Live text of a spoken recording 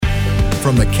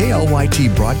From the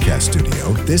KLYT broadcast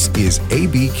studio, this is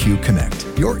ABQ Connect.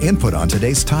 Your input on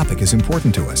today's topic is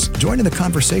important to us. Join in the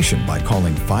conversation by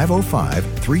calling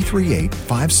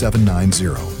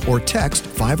 505-338-5790 or text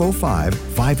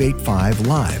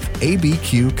 505-585-LIVE.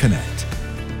 ABQ Connect.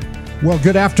 Well,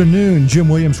 good afternoon. Jim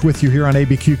Williams with you here on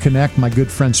ABQ Connect. My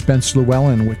good friend Spence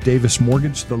Lewallen with Davis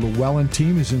Mortgage. The Lewallen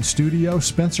team is in studio.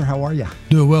 Spencer, how are you?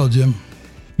 Doing well, Jim.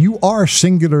 You are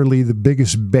singularly the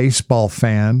biggest baseball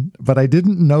fan, but I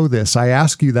didn't know this. I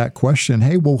asked you that question.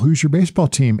 Hey, well, who's your baseball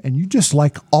team? And you just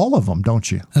like all of them,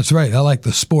 don't you? That's right. I like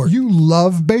the sport. You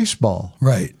love baseball.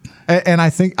 Right. And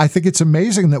I think it's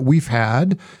amazing that we've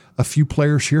had a few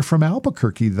players here from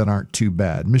Albuquerque that aren't too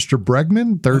bad. Mr.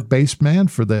 Bregman, third baseman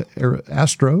for the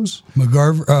Astros.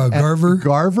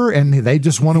 Garver, and they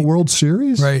just won a World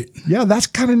Series. Right. Yeah, that's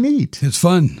kind of neat. It's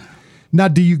fun. Now,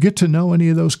 do you get to know any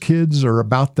of those kids or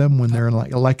about them when they're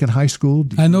like in high school?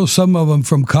 I know some of them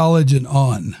from college and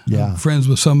on. Yeah. I'm friends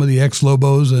with some of the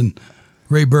ex-Lobos and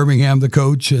Ray Birmingham, the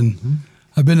coach, and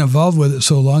I've been involved with it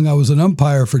so long. I was an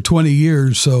umpire for 20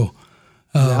 years, so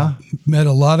met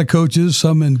a lot of coaches,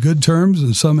 some in good terms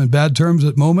and some in bad terms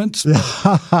at moments.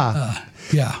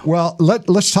 Yeah. Well,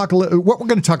 let's talk a little. What we're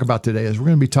going to talk about today is we're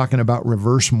going to be talking about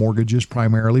reverse mortgages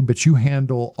primarily, but you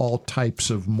handle all types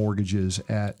of mortgages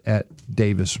at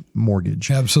Davis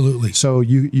Mortgage. Absolutely. So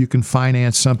you can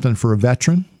finance something for a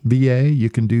veteran, VA. You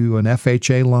can do an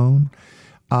FHA loan.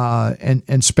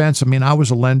 And Spence, I mean, I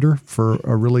was a lender for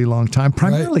a really long time.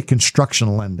 Primarily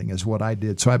construction lending is what I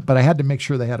did. But I had to make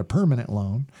sure they had a permanent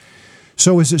loan.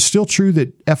 So is it still true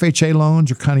that FHA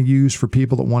loans are kind of used for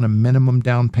people that want a minimum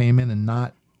down payment and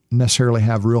not necessarily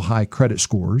have real high credit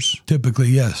scores? Typically,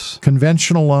 yes.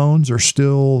 Conventional loans are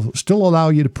still allow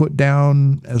you to put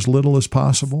down as little as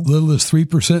possible? Little as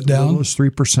 3% down. Little as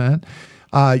 3%.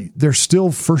 There's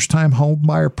still first-time home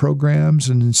buyer programs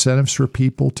and incentives for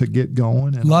people to get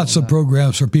going. And lots of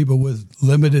programs for people with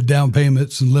limited down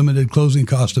payments and limited closing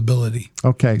cost ability.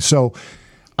 Okay, so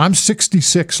I'm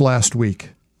 66 last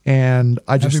week. And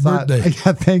I just thought, birthday.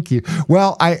 Yeah, thank you.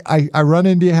 Well, I run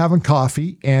into you having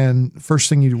coffee, and first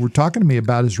thing you were talking to me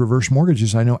about is reverse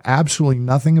mortgages. I know absolutely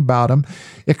nothing about them,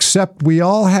 except we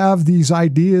all have these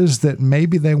ideas that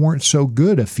maybe they weren't so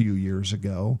good a few years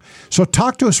ago. So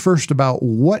talk to us first about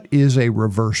what is a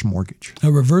reverse mortgage.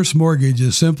 A reverse mortgage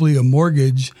is simply a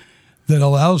mortgage that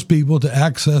allows people to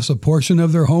access a portion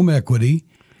of their home equity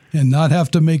and not have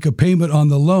to make a payment on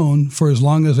the loan for as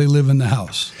long as they live in the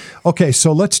house. Okay,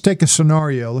 so let's take a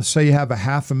scenario. Let's say you have a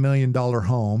 $500,000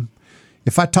 home.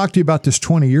 If I talked to you about this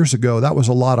 20 years ago, that was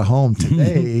a lot of home.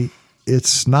 Today,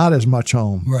 it's not as much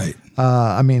home. Right.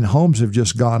 I mean, homes have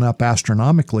just gone up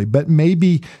astronomically, but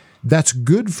maybe that's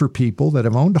good for people that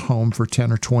have owned a home for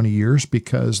 10 or 20 years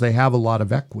because they have a lot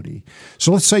of equity.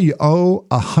 So let's say you owe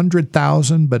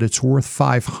 $100,000, but it's worth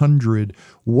 $500,000.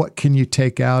 What can you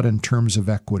take out in terms of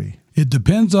equity? It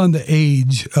depends on the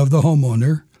age of the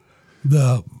homeowner.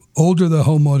 The older the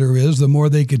homeowner is, the more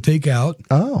they could take out.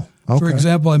 Oh, okay. For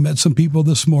example, I met some people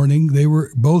this morning. They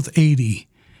were both 80,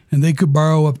 and they could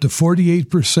borrow up to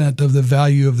 48% of the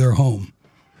value of their home.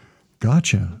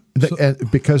 Gotcha.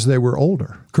 Because they were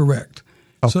older. Correct.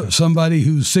 Okay. So somebody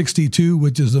who's 62,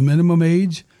 which is the minimum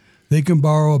age, they can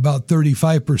borrow about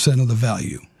 35% of the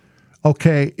value.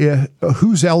 Okay.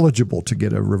 Who's eligible to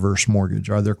get a reverse mortgage?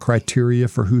 Are there criteria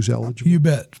for who's eligible? You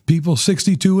bet. People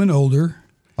 62 and older.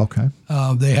 Okay.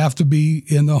 They have to be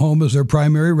in the home as their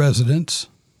primary residence.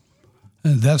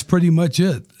 And that's pretty much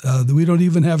it. We don't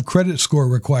even have credit score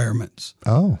requirements.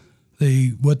 Oh.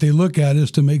 What they look at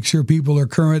is to make sure people are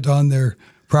current on their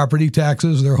property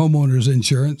taxes, their homeowner's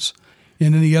insurance,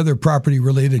 and any other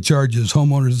property-related charges,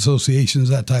 homeowners associations,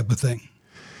 that type of thing.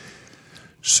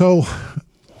 So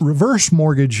reverse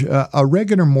mortgage, a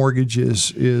regular mortgage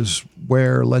is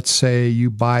where, let's say, you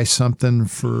buy something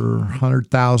for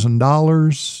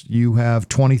 $100,000, you have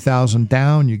 $20,000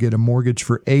 down, you get a mortgage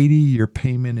for $80,000, your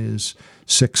payment is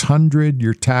 $600,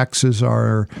 your taxes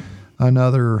are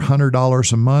another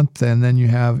 $100 a month, and then you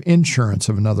have insurance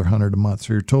of another $100 a month.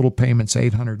 So your total payment's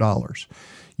 $800.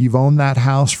 You've owned that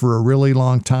house for a really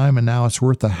long time, and now it's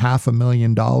worth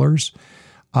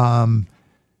 $500,000.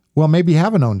 Well, maybe you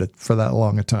haven't owned it for that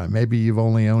long a time. Maybe you've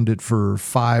only owned it for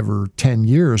 5 or 10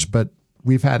 years, but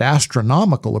we've had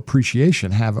astronomical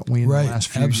appreciation, haven't we, in the last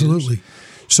few years? Absolutely.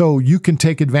 So you can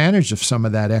take advantage of some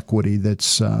of that equity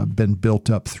that's been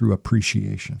built up through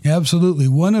appreciation. Absolutely.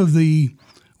 One of the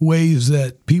ways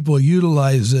that people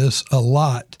utilize this a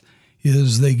lot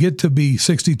is they get to be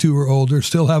 62 or older,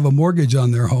 still have a mortgage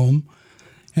on their home,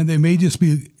 and they may just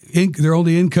be, their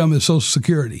only income is Social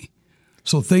Security.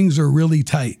 So things are really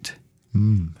tight.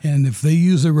 And if they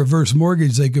use a reverse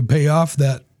mortgage, they could pay off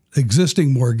that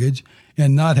existing mortgage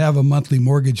and not have a monthly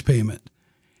mortgage payment.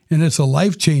 And it's a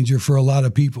life changer for a lot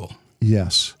of people.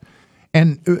 Yes.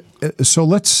 And so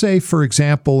let's say, for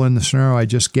example, in the scenario I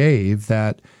just gave,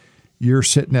 that you're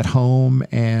sitting at home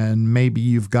and maybe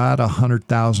you've got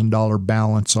 $100,000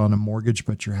 balance on a mortgage,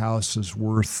 but your house is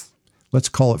worth, let's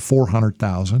call it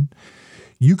 $400,000.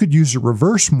 You could use a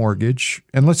reverse mortgage,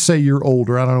 and let's say you're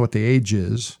older. I don't know what the age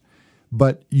is,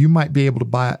 but you might be able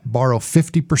to borrow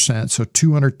 50%, so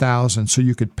 $200,000, so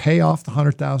you could pay off the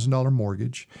 $100,000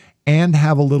 mortgage and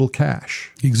have a little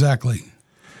cash. Exactly.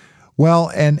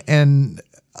 Well, and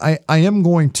I am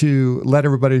going to let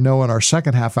everybody know in our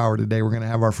second half hour today, we're going to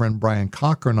have our friend Brian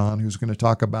Cochran on, who's going to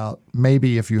talk about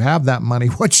maybe if you have that money,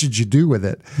 what should you do with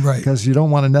it? Right. Because you don't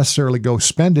want to necessarily go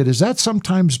spend it. Does that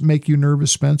sometimes make you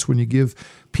nervous, Spence, when you give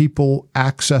people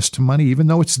access to money? Even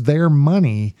though it's their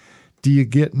money, do you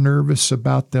get nervous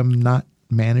about them not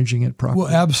managing it properly?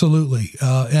 Well, absolutely.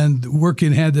 And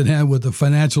working hand in hand with a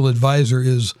financial advisor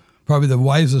is probably the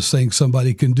wisest thing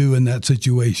somebody can do in that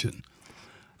situation.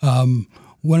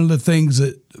 One of the things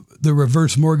that the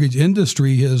reverse mortgage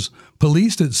industry has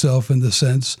policed itself in the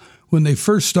sense, when they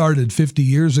first started 50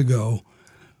 years ago,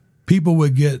 people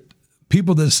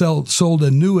that sold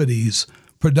annuities,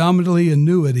 predominantly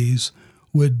annuities,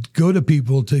 would go to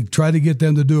people to try to get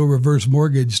them to do a reverse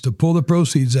mortgage, to pull the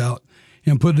proceeds out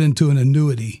and put it into an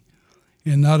annuity.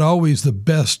 And not always the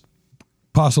best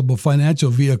possible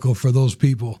financial vehicle for those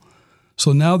people.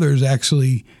 So now there's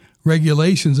actually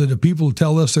regulations that if people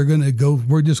tell us they're going to go,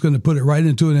 we're just going to put it right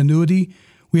into an annuity,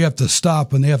 we have to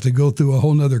stop and they have to go through a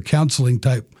whole nother counseling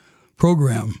type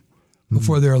program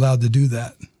before they're allowed to do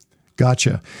that.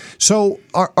 Gotcha. So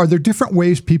are there different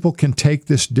ways people can take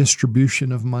this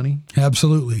distribution of money?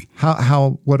 Absolutely.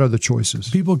 What are the choices?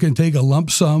 People can take a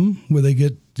lump sum where they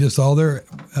get just all their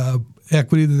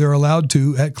equity that they're allowed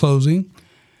to at closing.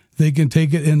 They can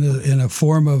take it in a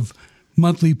form of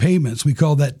monthly payments. We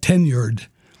call that tenured.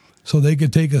 So they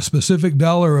could take a specific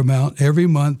dollar amount every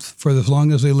month for as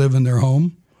long as they live in their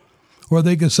home, or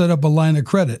they could set up a line of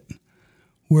credit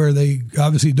where they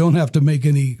obviously don't have to make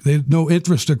no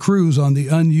interest accrues on the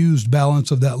unused balance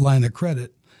of that line of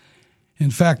credit. In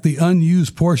fact, the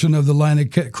unused portion of the line of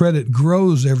credit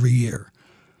grows every year.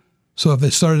 So if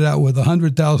it started out with a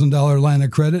 $100,000 line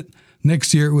of credit,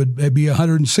 next year it would be a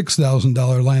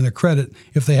 $106,000 line of credit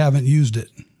if they haven't used it.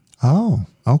 Oh,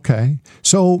 okay.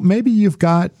 So maybe you've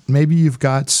got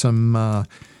some,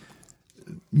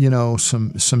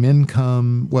 some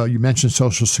income. Well, you mentioned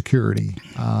Social Security.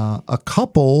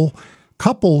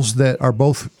 Couples that are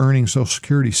both earning Social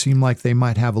Security seem like they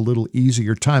might have a little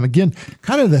easier time. Again,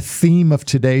 kind of the theme of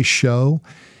today's show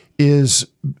is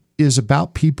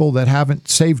about people that haven't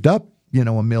saved up,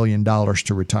 $1 million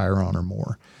to retire on or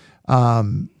more.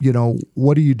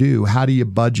 What do you do? How do you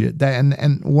budget?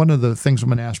 And one of the things I'm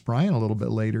going to ask Brian a little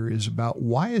bit later is about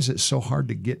why is it so hard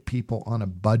to get people on a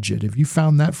budget? Have you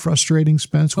found that frustrating,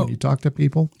 Spence, when you talk to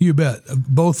people? You bet.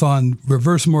 Both on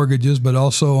reverse mortgages, but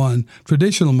also on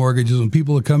traditional mortgages. When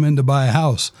people come in to buy a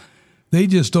house, they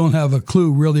just don't have a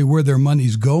clue really where their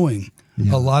money's going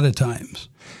a lot of times.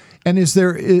 And is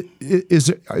there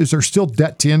still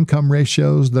debt to income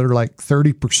ratios that are like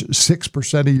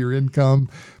 36% of your income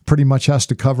pretty much has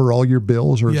to cover all your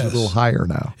bills, or is it a little higher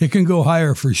now? It can go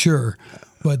higher for sure,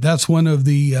 but that's one of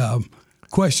the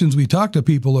questions we talk to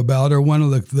people about, or one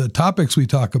of the topics we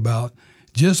talk about.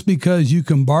 Just because you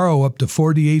can borrow up to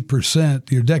 48%,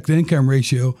 your debt to income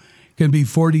ratio can be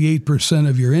 48%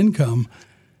 of your income,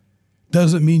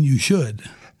 doesn't mean you should.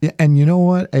 And you know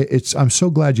what? I'm so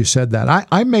glad you said that.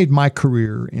 I made my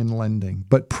career in lending,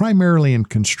 but primarily in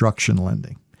construction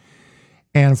lending.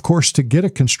 And of course, to get a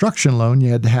construction loan,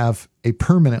 you had to have a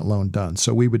permanent loan done.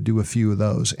 So we would do a few of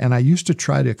those. And I used to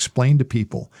try to explain to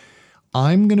people,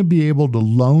 I'm going to be able to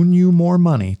loan you more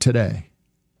money today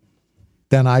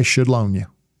than I should loan you.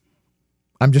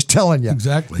 I'm just telling you.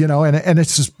 Exactly. And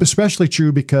it's especially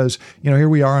true because, here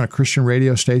we are on a Christian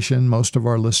radio station. Most of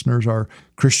our listeners are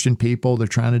Christian people. They're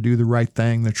trying to do the right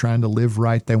thing. They're trying to live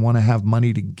right. They want to have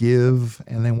money to give,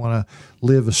 and they want to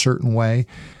live a certain way.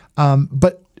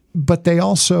 But they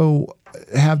also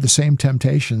have the same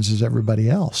temptations as everybody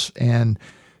else. And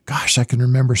gosh, I can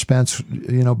remember, Spence,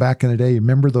 back in the day, you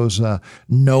remember those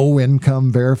no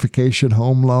income verification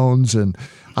home loans? And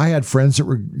I had friends that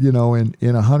were, in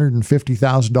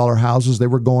 $150,000 houses. They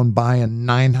were buying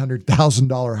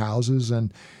 $900,000 houses.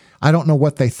 And I don't know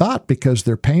what they thought, because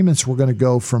their payments were going to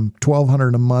go from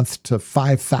 $1,200 a month to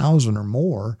 $5,000 or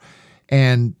more.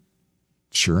 And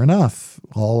sure enough,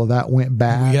 all of that went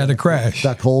bad. We had a crash.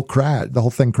 The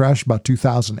whole thing crashed about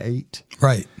 2008.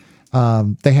 Right.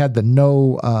 They had the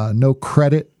no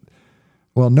credit,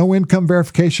 no income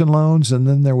verification loans, and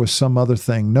then there was some other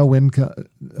thing. No income.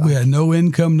 We had no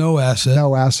income, no asset.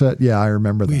 No asset. Yeah, I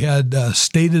remember that. We had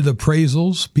stated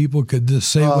appraisals. People could just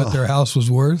say what their house was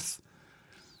worth.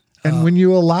 And when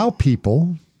you allow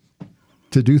people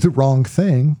to do the wrong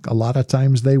thing, a lot of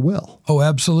times they will. Oh,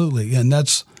 absolutely. And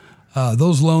that's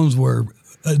those loans were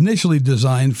initially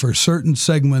designed for a certain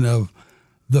segment of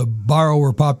the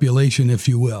borrower population, if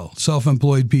you will,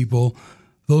 self-employed people,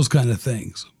 those kind of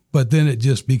things. But then it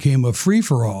just became a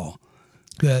free-for-all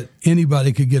that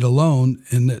anybody could get a loan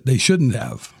and that they shouldn't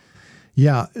have.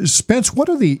 Yeah. Spence, what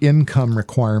are the income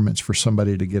requirements for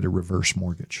somebody to get a reverse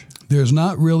mortgage? There's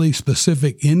not really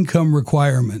specific income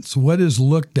requirements. What is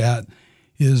looked at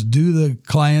is, do the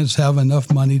clients have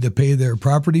enough money to pay their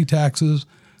property taxes,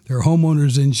 their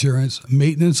homeowner's insurance,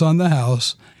 maintenance on the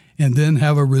house, and then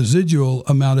have a residual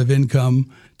amount of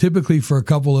income. Typically for a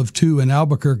couple of two in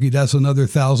Albuquerque, that's another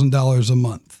 $1,000 a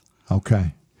month.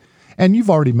 Okay. And you've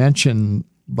already mentioned,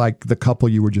 like the couple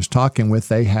you were just talking with,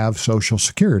 they have Social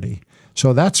Security.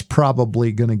 So that's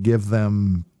probably going to give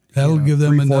them give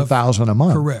them enough, $4,000 a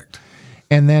month. Correct.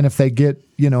 And then if they get,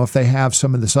 if they have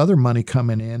some of this other money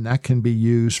coming in, that can be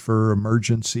used for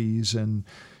emergencies and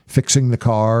fixing the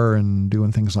car and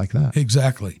doing things like that.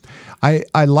 Exactly.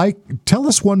 Tell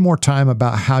us one more time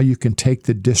about how you can take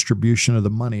the distribution of the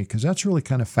money, because that's really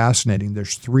kind of fascinating.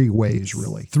 There's 3 ways,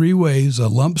 really. 3 ways: a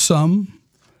lump sum.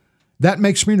 That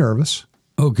makes me nervous.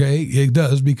 Okay, it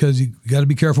does, because you got to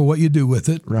be careful what you do with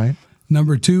it. Right.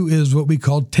 Number 2 is what we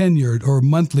call tenured or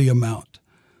monthly amount.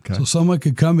 Okay. So someone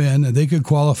could come in and they could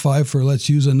qualify for, let's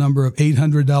use a number of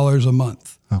 $800 a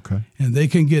month. Okay. And they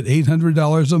can get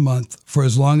 $800 a month for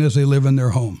as long as they live in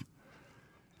their home.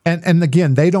 And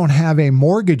again, they don't have a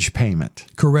mortgage payment.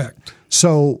 Correct.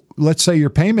 So let's say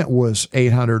your payment was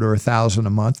 $800 or $1,000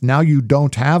 a month. Now you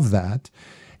don't have that,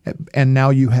 and now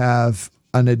you have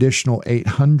an additional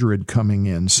 $800 coming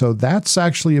in. So that's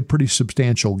actually a pretty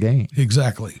substantial gain.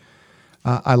 Exactly.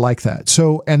 I like that.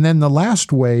 So, and then the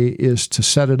last way is to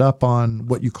set it up on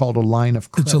what you called a line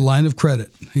of credit. It's a line of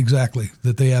credit, exactly,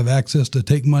 that they have access to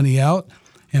take money out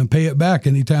and pay it back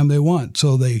anytime they want.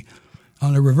 So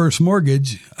on a reverse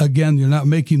mortgage, again, you're not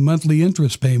making monthly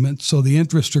interest payments, so the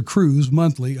interest accrues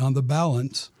monthly on the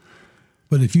balance.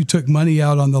 But if you took money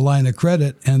out on the line of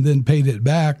credit and then paid it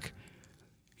back,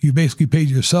 you basically paid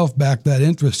yourself back that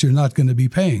interest you're not going to be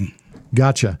paying.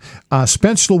 Gotcha.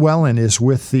 Spence Lewallen is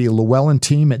with the Lewallen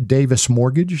team at Davis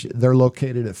Mortgage. They're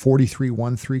located at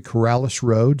 4313 Corrales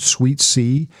Road, Suite 6,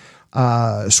 in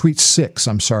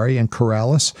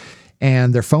Corrales.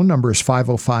 And their phone number is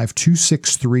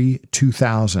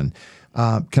 505-263-2000.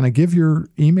 Can I give your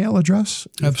email address?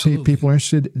 Absolutely. If people are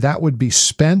interested, that would be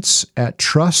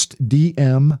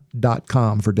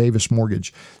spence@trustdm.com for Davis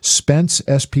Mortgage. Spence,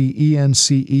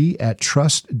 SPENCE, at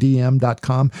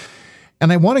trustdm.com.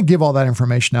 And I want to give all that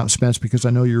information out, Spence, because I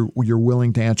know you're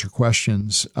willing to answer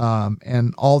questions,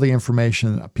 and all the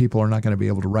information that people are not going to be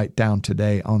able to write down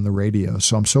today on the radio.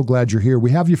 So I'm so glad you're here. We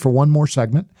have you for one more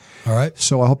segment. All right.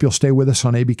 So I hope you'll stay with us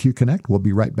on ABQ Connect. We'll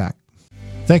be right back.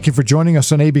 Thank you for joining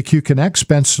us on ABQ Connect.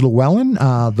 Spence Lewallen,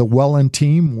 the Lewallen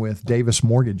team with Davis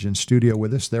Mortgage, in studio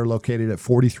with us. They're located at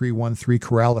 4313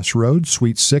 Corrales Road,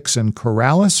 Suite 6 in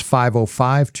Corrales.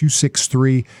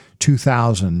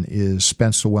 505-263-2000 is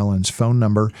Spence Lewallen's phone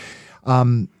number.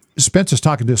 Spence is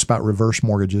talking to us about reverse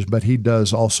mortgages, but he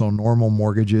does also normal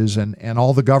mortgages and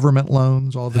all the government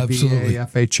loans, all the Absolutely. VA,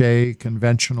 FHA,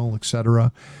 conventional, et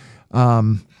cetera.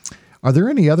 Are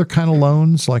there any other kind of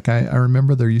loans? Like I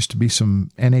remember there used to be some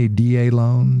NADA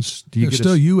loans. There's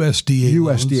still USDA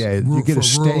loans. USDA. You get a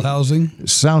for rural stake. housing.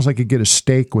 Sounds like you get a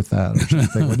steak with that or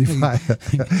something when you buy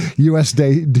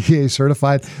USDA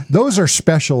certified. Those are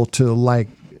special to like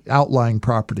outlying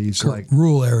properties, like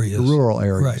rural areas.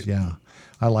 Right. Yeah.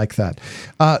 I like that.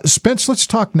 Spence, let's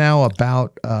talk now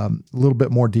about a little bit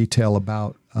more detail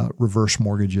about reverse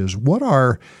mortgages. What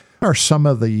are some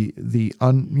of the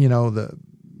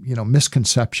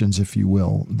misconceptions, if you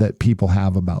will, that people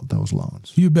have about those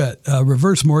loans? You bet.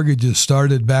 Reverse mortgages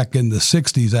started back in the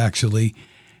 60s, actually,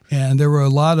 and there were a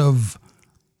lot of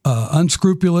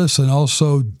unscrupulous, and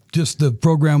also just the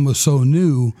program was so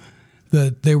new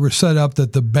that they were set up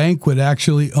that the bank would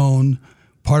actually own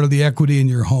part of the equity in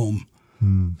your home.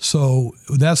 So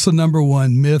that's the number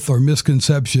one myth or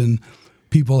misconception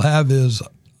people have, is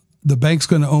the bank's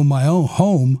going to own my own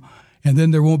home, and then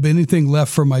there won't be anything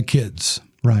left for my kids.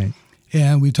 Right.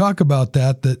 And we talk about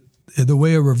that the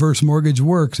way a reverse mortgage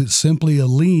works, it's simply a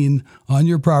lien on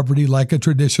your property like a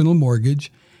traditional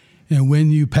mortgage. And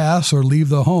when you pass or leave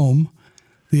the home,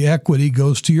 the equity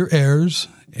goes to your heirs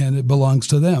and it belongs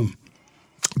to them.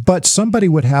 But somebody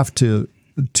would have to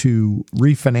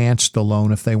refinance the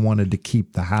loan if they wanted to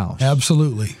keep the house.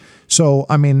 Absolutely. So,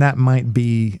 I mean, that might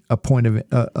be a point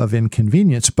of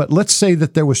inconvenience. But let's say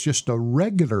that there was just a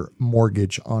regular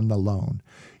mortgage on the loan.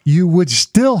 You would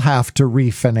still have to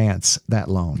refinance that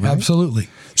loan, right? Absolutely.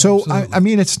 So, Absolutely. I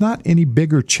mean, it's not any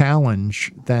bigger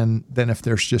challenge than if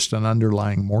there's just an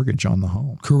underlying mortgage on the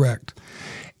home. Correct.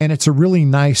 And it's a really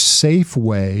nice, safe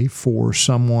way for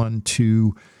someone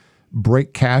to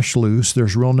break cash loose.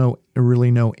 There's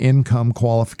really no income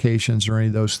qualifications or any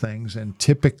of those things. And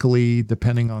typically,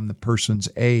 depending on the person's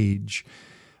age,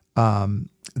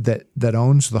 that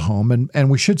owns the home. And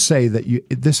we should say that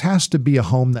this has to be a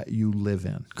home that you live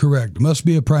in. Correct. It must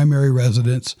be a primary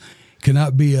residence.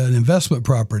 Cannot be an investment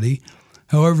property.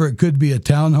 However, it could be a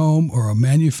townhome or a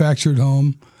manufactured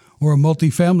home or a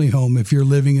multifamily home if you're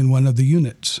living in one of the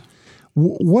units.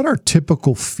 What are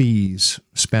typical fees,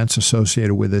 Spence,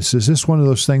 associated with this? Is this one of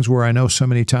those things where I know so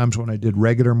many times when I did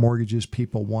regular mortgages,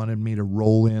 people wanted me to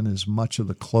roll in as much of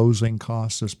the closing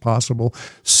costs as possible?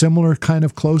 Similar kind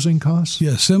of closing costs?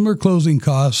 Yeah, similar closing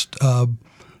cost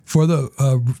for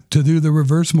to do the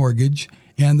reverse mortgage,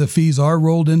 and the fees are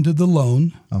rolled into the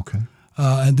loan. Okay.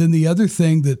 And then the other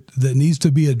thing that needs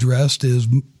to be addressed is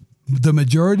the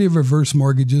majority of reverse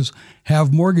mortgages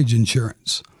have mortgage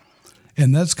insurance.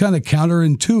 And that's kind of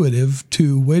counterintuitive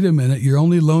to, wait a minute, you're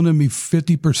only loaning me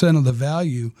 50% of the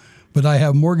value, but I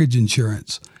have mortgage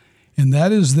insurance. And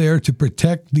that is there to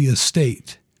protect the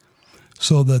estate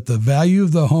so that the value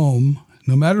of the home,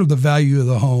 no matter the value of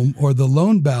the home or the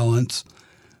loan balance,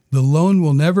 the loan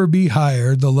will never be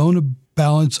higher. The loan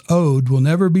balance owed will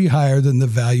never be higher than the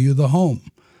value of the home.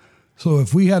 So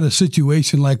if we had a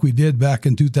situation like we did back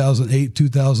in 2008,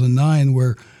 2009,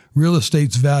 where real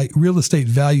estate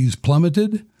values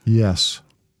plummeted. Yes.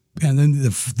 And then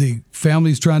the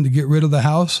family's trying to get rid of the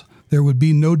house, there would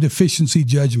be no deficiency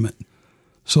judgment.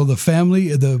 So the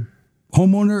family, the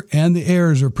homeowner, and the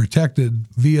heirs are protected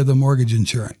via the mortgage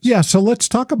insurance. Yeah, so let's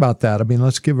talk about that. I mean,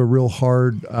 let's give a real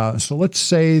hard, so let's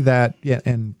say that,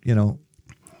 and,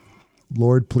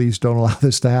 Lord, please don't allow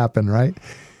this to happen, right?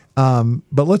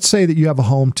 But let's say that you have a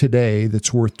home today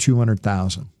that's worth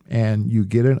 $200,000. And you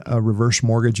get a reverse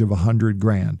mortgage of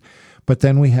 $100,000. But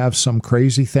then we have some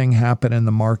crazy thing happen in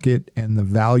the market and the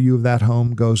value of that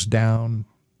home goes down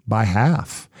by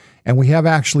half. And we have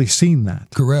actually seen that.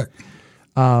 Correct.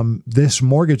 This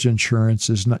mortgage insurance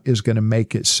is going to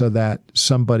make it so that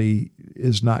somebody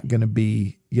is not going to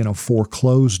be,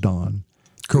 foreclosed on.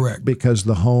 Correct. Because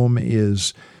the home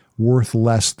is worth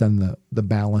less than the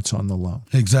balance on the loan.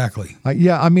 Exactly.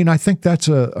 Yeah, I mean, I think that's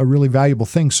a really valuable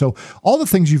thing. So all the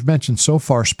things you've mentioned so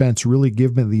far, Spence, really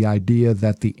give me the idea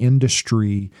that the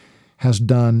industry has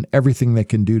done everything they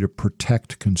can do to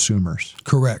protect consumers.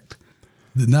 Correct.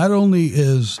 Not only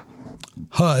is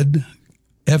HUD,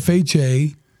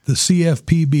 FHA, the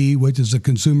CFPB, which is the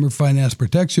Consumer Finance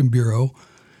Protection Bureau,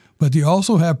 but they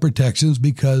also have protections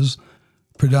because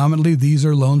predominantly these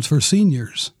are loans for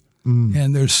seniors.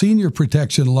 And there's senior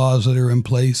protection laws that are in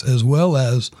place, as well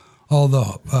as all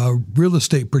the real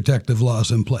estate protective laws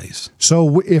in place.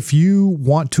 So if you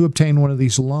want to obtain one of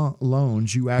these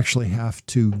loans, you actually have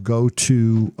to go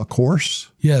to a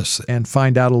course? Yes. And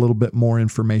find out a little bit more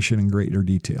information in greater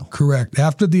detail. Correct.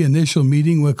 After the initial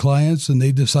meeting with clients and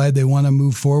they decide they want to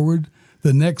move forward,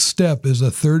 the next step is a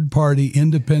third-party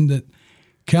independent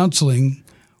counseling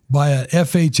by a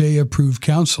FHA-approved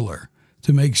counselor,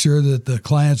 to make sure that the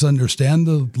clients understand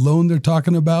the loan they're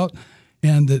talking about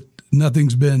and that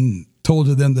nothing's been told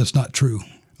to them that's not true.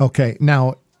 Okay.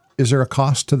 Now, is there a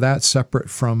cost to that separate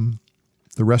from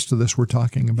the rest of this we're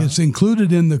talking about? It's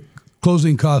included in the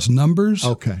closing cost numbers.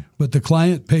 Okay. But the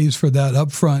client pays for that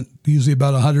up front, usually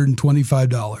about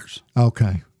 $125.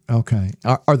 Okay.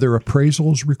 Are there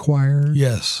appraisals required?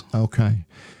 Yes. Okay.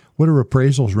 What are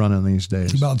appraisals running these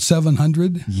days? About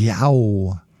 $700.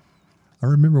 Yow. I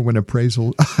remember when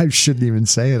appraisal, I shouldn't even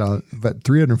say it, but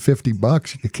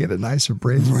 $350, you could get a nice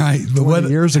appraisal. Right. But 20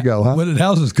 years ago, huh? What did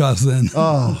houses cost then?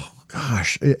 Oh,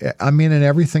 gosh. I mean, and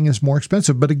everything is more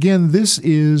expensive. But again, this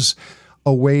is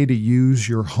a way to use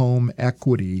your home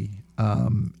equity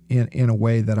in a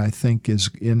way that I think is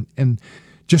in. And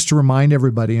just to remind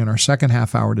everybody, in our second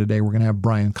half hour today, we're going to have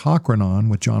Brian Cochran on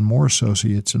with John Moore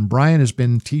Associates. And Brian has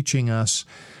been teaching us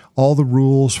all the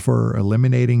rules for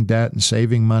eliminating debt and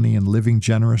saving money and living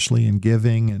generously and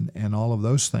giving and all of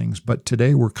those things. But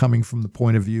today we're coming from the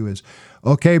point of view is,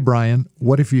 okay, Brian,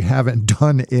 what if you haven't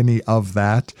done any of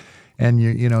that and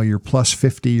you're plus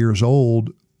 50 years old?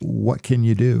 What can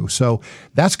you do? So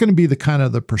that's going to be the kind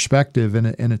of the perspective,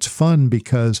 and it's fun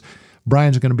because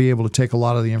Brian's going to be able to take a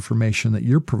lot of the information that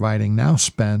you're providing now,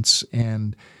 Spence,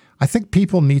 and I think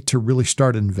people need to really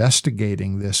start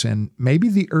investigating this, and maybe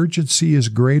the urgency is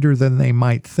greater than they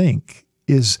might think.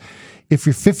 If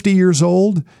you're 50 years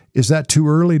old, is that too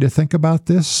early to think about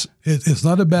this? It's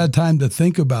not a bad time to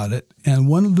think about it, and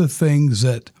one of the things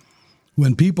that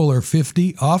when people are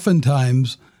 50,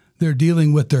 oftentimes they're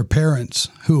dealing with their parents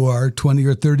who are 20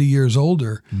 or 30 years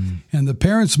older. And the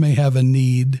parents may have a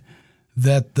need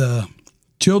that the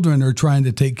children are trying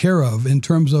to take care of in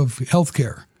terms of health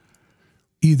care,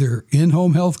 either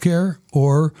in-home health care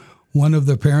or one of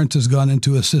the parents has gone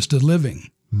into assisted living.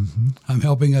 I'm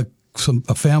helping a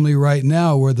family right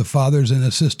now where the father's in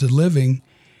assisted living,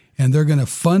 and they're going to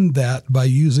fund that by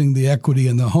using the equity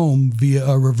in the home via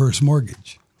a reverse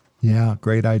mortgage. Yeah,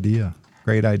 great idea.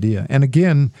 Great idea. And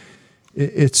again,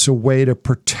 it's a way to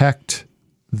protect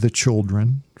the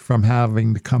children from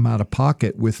having to come out of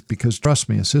pocket because trust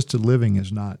me, assisted living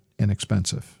is not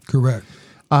inexpensive. Correct.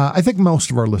 I think most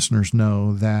of our listeners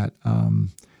know that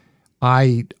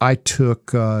I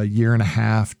took a year and a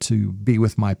half to be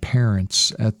with my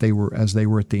parents as they were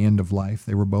at the end of life.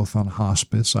 They were both on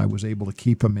hospice. I was able to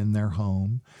keep them in their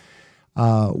home.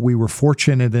 We were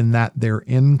fortunate in that their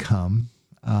income,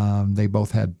 they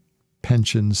both had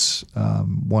pensions,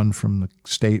 one from the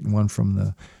state and one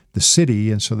from the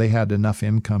city, and so they had enough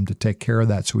income to take care of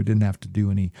that, so we didn't have to do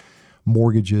any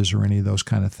mortgages or any of those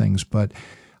kind of things. But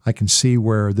I can see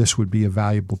where this would be a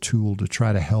valuable tool to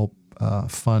try to help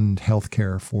fund health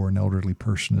care for an elderly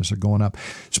person as they're going up.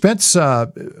 Spence,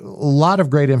 a lot of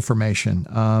great information.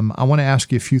 I want to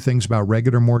ask you a few things about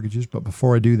regular mortgages, but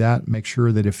before I do that, make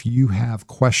sure that if you have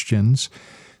questions,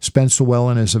 Spence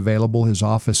Lewallen is available. His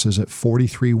office is at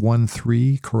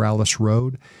 4313 Corrales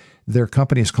Road. Their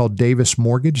company is called Davis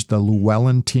Mortgage, the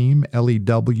Lewallen team,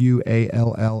 Lewallen.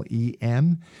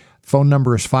 Phone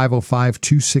number is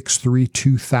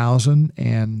 505-263-2000.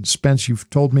 And Spence, you've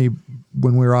told me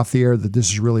when we were off the air that this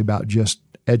is really about just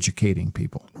educating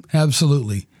people.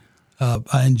 Absolutely.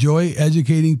 I enjoy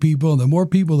educating people. The more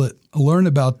people that learn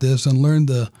about this and learn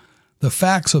the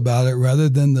facts about it rather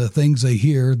than the things they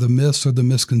hear, the myths or the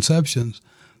misconceptions,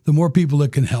 the more people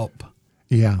it can help.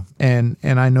 Yeah, and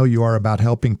I know you are about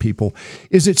helping people.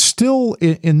 Is it still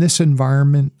in this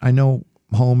environment? I know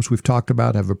homes we've talked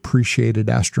about have appreciated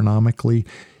astronomically.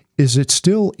 Is it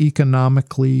still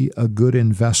economically a good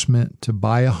investment to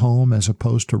buy a home as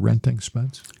opposed to renting,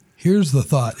 Spence? Here's the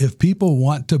thought. If people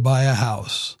want to buy a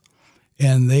house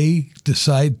and they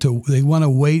decide they want to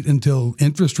wait until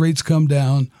interest rates come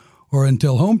down or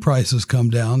until home prices come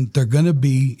down, they're going to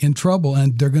be in trouble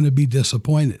and they're going to be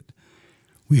disappointed.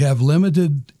 We have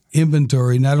limited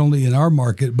inventory, not only in our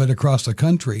market, but across the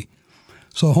country.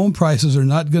 So home prices are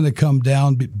not going to come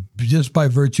down just by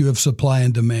virtue of supply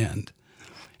and demand.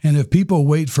 And if people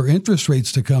wait for interest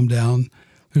rates to come down,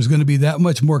 there's going to be that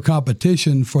much more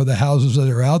competition for the houses that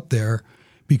are out there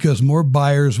because more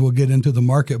buyers will get into the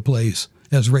marketplace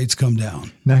as rates come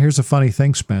down. Now, here's a funny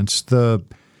thing, Spence. The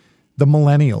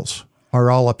millennials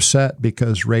are all upset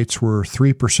because rates were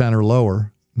 3% or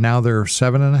lower. Now they're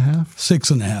 7.5%?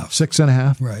 6.5%.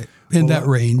 6.5%? Right. In that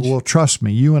range. Well, trust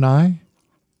me, you and I,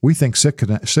 we think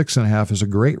 6.5% is a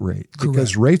great rate. Correct.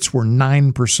 Because rates were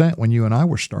 9% when you and I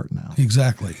were starting out.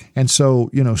 Exactly. And so,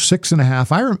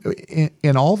 6.5%,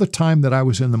 in all the time that I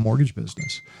was in the mortgage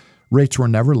business, rates were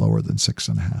never lower than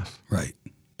 6.5%. Right.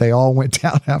 They all went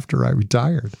down after I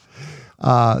retired.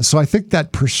 So I think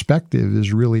that perspective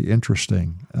is really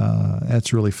interesting.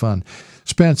 That's really fun.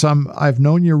 Spence, I've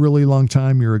known you a really long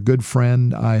time. You're a good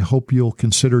friend. I hope you'll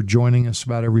consider joining us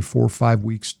about every 4 or 5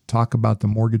 weeks to talk about the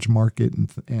mortgage market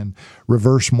and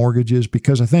reverse mortgages,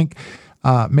 because I think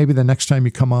maybe the next time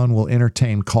you come on, we'll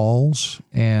entertain calls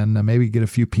and maybe get a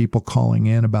few people calling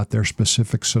in about their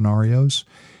specific scenarios.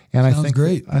 And Sounds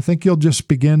great. I think you'll just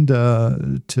begin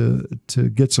to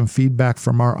get some feedback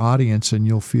from our audience, and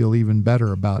you'll feel even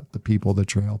better about the people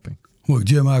that you're helping. Well,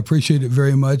 Jim, I appreciate it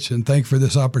very much, and thanks for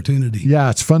this opportunity. Yeah,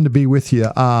 it's fun to be with you.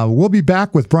 We'll be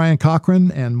back with Brian Cochran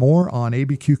and more on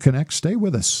ABQ Connect. Stay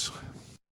with us.